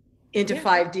into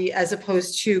 5D as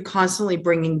opposed to constantly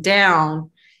bringing down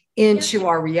into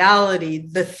our reality,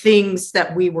 the things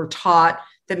that we were taught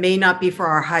that may not be for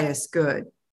our highest good.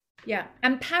 Yeah.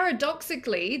 And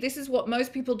paradoxically, this is what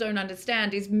most people don't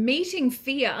understand, is meeting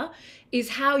fear is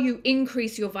how you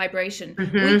increase your vibration.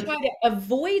 We try to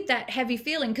avoid that heavy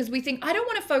feeling because we think, I don't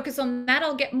want to focus on that.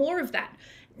 I'll get more of that.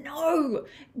 No,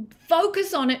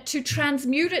 focus on it to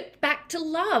transmute it back to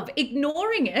love.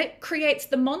 Ignoring it creates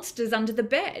the monsters under the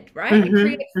bed, right? It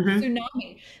creates a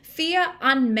tsunami. Fear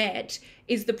unmet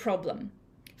is the problem.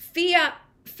 Fear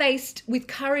faced with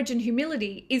courage and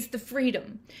humility is the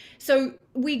freedom. So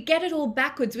we get it all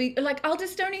backwards. We like, I'll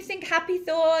just only think happy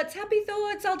thoughts.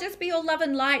 I'll just be all love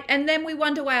and light. And then we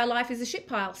wonder why our life is a shit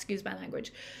pile, excuse my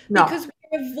language. No. Because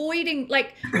we're avoiding,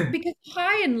 because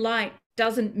high and light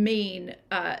doesn't mean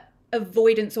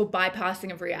avoidance or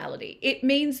bypassing of reality. It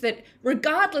means that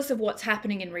regardless of what's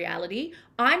happening in reality,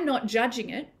 I'm not judging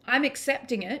it, I'm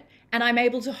accepting it, and I'm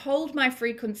able to hold my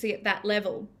frequency at that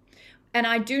level. And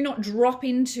I do not drop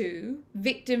into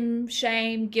victim,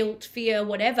 shame, guilt, fear,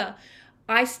 whatever.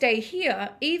 I stay here,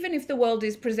 even if the world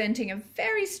is presenting a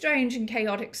very strange and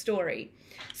chaotic story.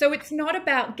 So it's not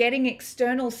about getting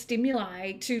external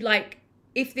stimuli to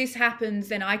if this happens,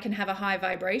 then I can have a high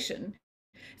vibration.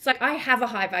 It's like, I have a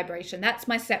high vibration. That's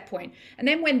my set point. And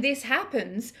then when this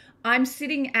happens, I'm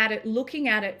sitting at it, looking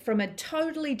at it from a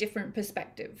totally different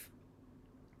perspective.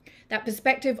 That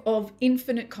perspective of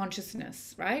infinite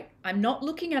consciousness, right? I'm not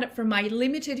looking at it from my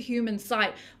limited human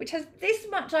sight, which has this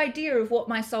much idea of what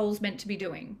my soul's meant to be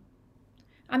doing.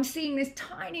 I'm seeing this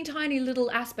tiny, tiny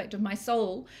little aspect of my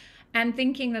soul and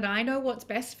thinking that I know what's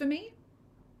best for me.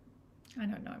 I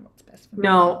don't know what's best for me.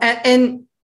 No,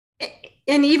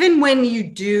 and even when you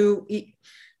do,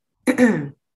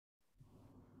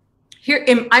 here,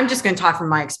 I'm just going to talk from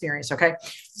my experience, okay?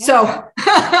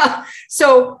 Yeah.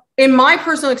 So in my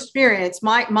personal experience,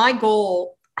 my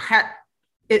goal,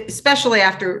 especially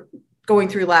after going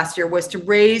through last year, was to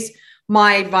raise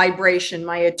my vibration,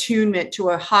 my attunement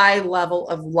to a high level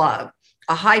of love,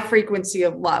 a high frequency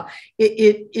of love.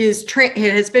 It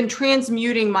has been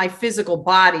transmuting my physical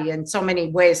body in so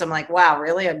many ways. I'm like, wow,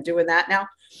 really? I'm doing that now?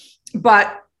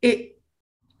 But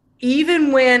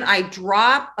even when I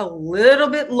drop a little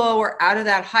bit lower out of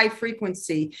that high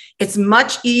frequency, it's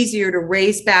much easier to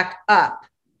raise back up,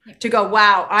 to go,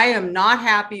 wow, I am not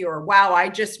happy, or wow, I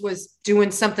just was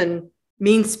doing something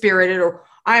mean-spirited, or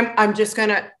I'm just going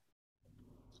to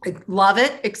love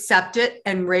it, accept it,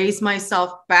 and raise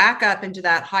myself back up into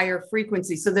that higher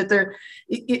frequency, so that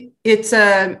it's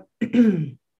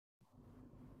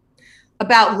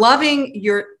about loving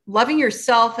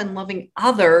yourself and loving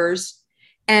others.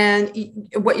 And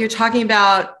what you're talking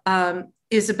about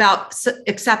is about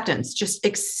acceptance, just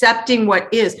accepting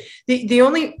what is. The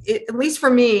only, at least for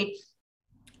me,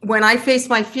 when I face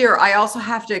my fear, I also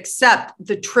have to accept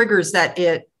the triggers that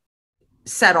it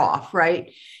set off,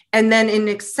 right? And then in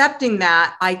accepting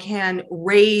that, I can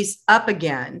raise up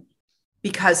again,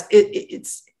 because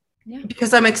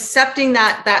because I'm accepting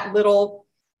that little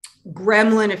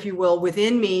gremlin, if you will,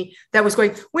 within me that was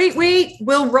going, wait,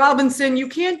 Will Robinson, you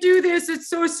can't do this. It's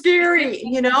so scary,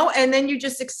 and then you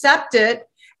just accept it.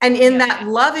 And in that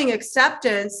loving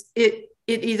acceptance, it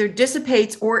either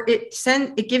dissipates or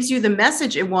it gives you the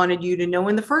message it wanted you to know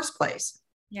in the first place.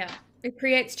 Yeah. It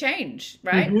creates change,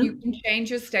 right? You can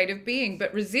change your state of being,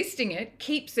 but resisting it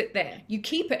keeps it there. You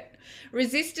keep it.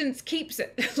 Resistance keeps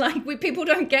it. People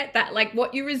don't get that.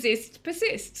 What you resist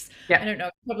persists. Yeah. I don't know,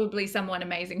 probably someone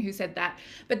amazing who said that.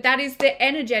 But that is the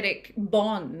energetic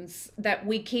bonds that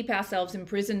we keep ourselves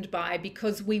imprisoned by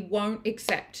because we won't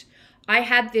accept. I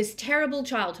had this terrible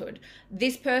childhood.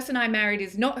 This person I married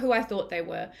is not who I thought they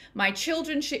were. My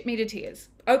children shit me to tears.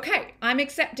 Okay, I'm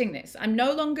accepting this. I'm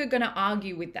no longer going to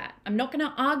argue with that. I'm not going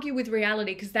to argue with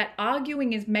reality, because that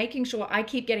arguing is making sure I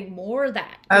keep getting more of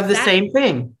that. Of the same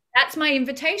thing. That's my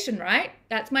invitation, right?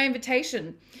 That's my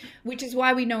invitation, which is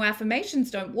why we know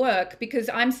affirmations don't work, because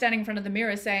I'm standing in front of the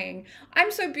mirror saying, I'm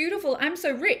so beautiful, I'm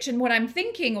so rich. And what I'm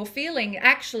thinking or feeling,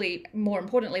 actually, more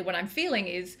importantly, what I'm feeling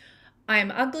is, I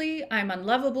am ugly, I'm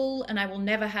unlovable, and I will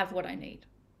never have what I need.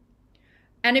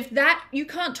 And if that, you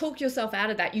can't talk yourself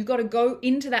out of that. You got to go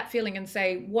into that feeling and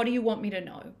say, what do you want me to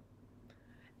know?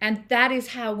 And that is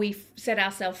how we set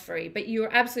ourselves free. But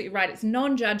you're absolutely right. It's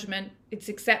non-judgment, it's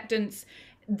acceptance.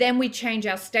 Then we change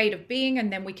our state of being,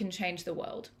 and then we can change the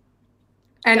world.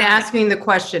 And Got it. asking the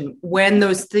question, when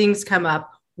those things come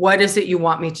up, what is it you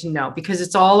want me to know? Because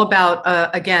it's all about,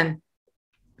 again,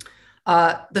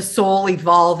 the soul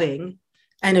evolving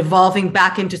and evolving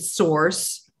back into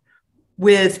source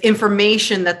with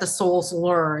information that the soul's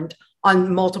learned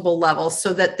on multiple levels,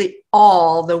 so that the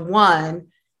one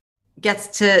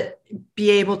gets to be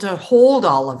able to hold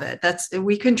all of it.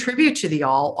 We contribute to the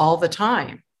all the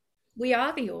time. We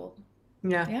are the all.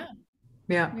 Yeah. Yeah.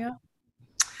 Yeah. Yeah.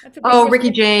 That's a big Oh, Ricky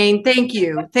response. Jane, thank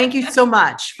you. Thank you so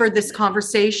much for this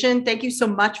conversation. Thank you so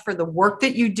much for the work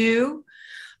that you do.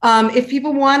 If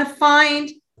people want to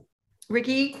find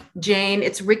Ricky Jane,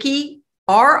 it's Ricky,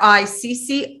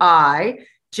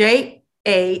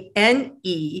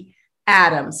 RICCIJANE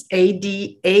Adams,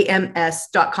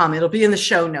 ADAMS.com. It'll be in the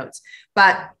show notes.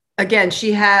 But again,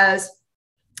 she has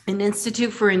an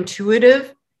Institute for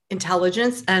Intuitive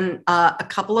Intelligence and a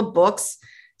couple of books,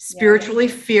 Spiritually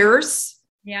Fierce.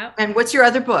 Yeah. And what's your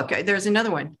other book? There's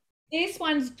another one. This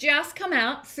one's just come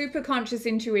out, Super Conscious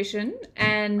Intuition,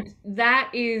 and that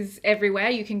is everywhere.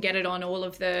 You can get it on all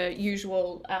of the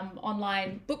usual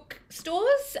online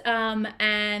bookstores.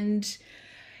 And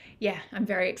yeah, I'm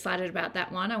very excited about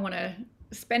that one. I want to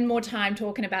spend more time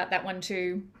talking about that one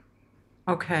too.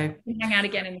 Okay. We hang out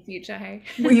again in the future, hey?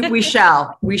 We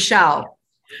shall. We shall.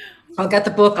 I'll get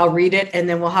the book, I'll read it, and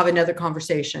then we'll have another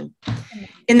conversation.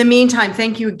 In the meantime,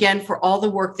 thank you again for all the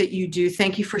work that you do.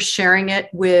 Thank you for sharing it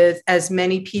with as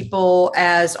many people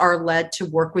as are led to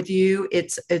work with you.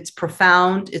 It's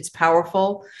profound, it's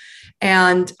powerful.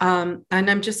 And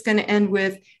I'm just going to end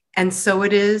with, and so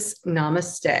it is,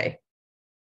 namaste.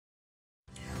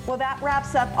 Well, that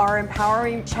wraps up our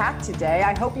empowering chat today.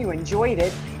 I hope you enjoyed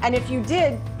it. And if you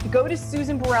did, go to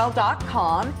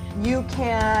SusanBurrell.com. You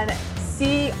can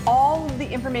see all of the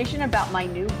information about my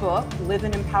new book, Live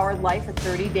an Empowered Life, a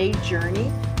 30-day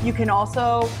journey. You can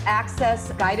also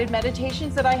access guided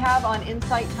meditations that I have on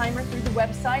Insight Timer through the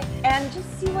website, and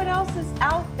just see what else is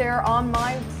out there on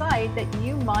my site that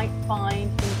you might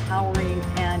find empowering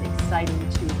and exciting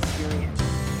to experience.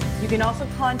 You can also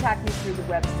contact me through the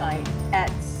website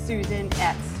at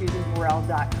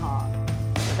susan@susanburrell.com.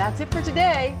 So that's it for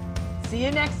today. See you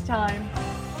next time.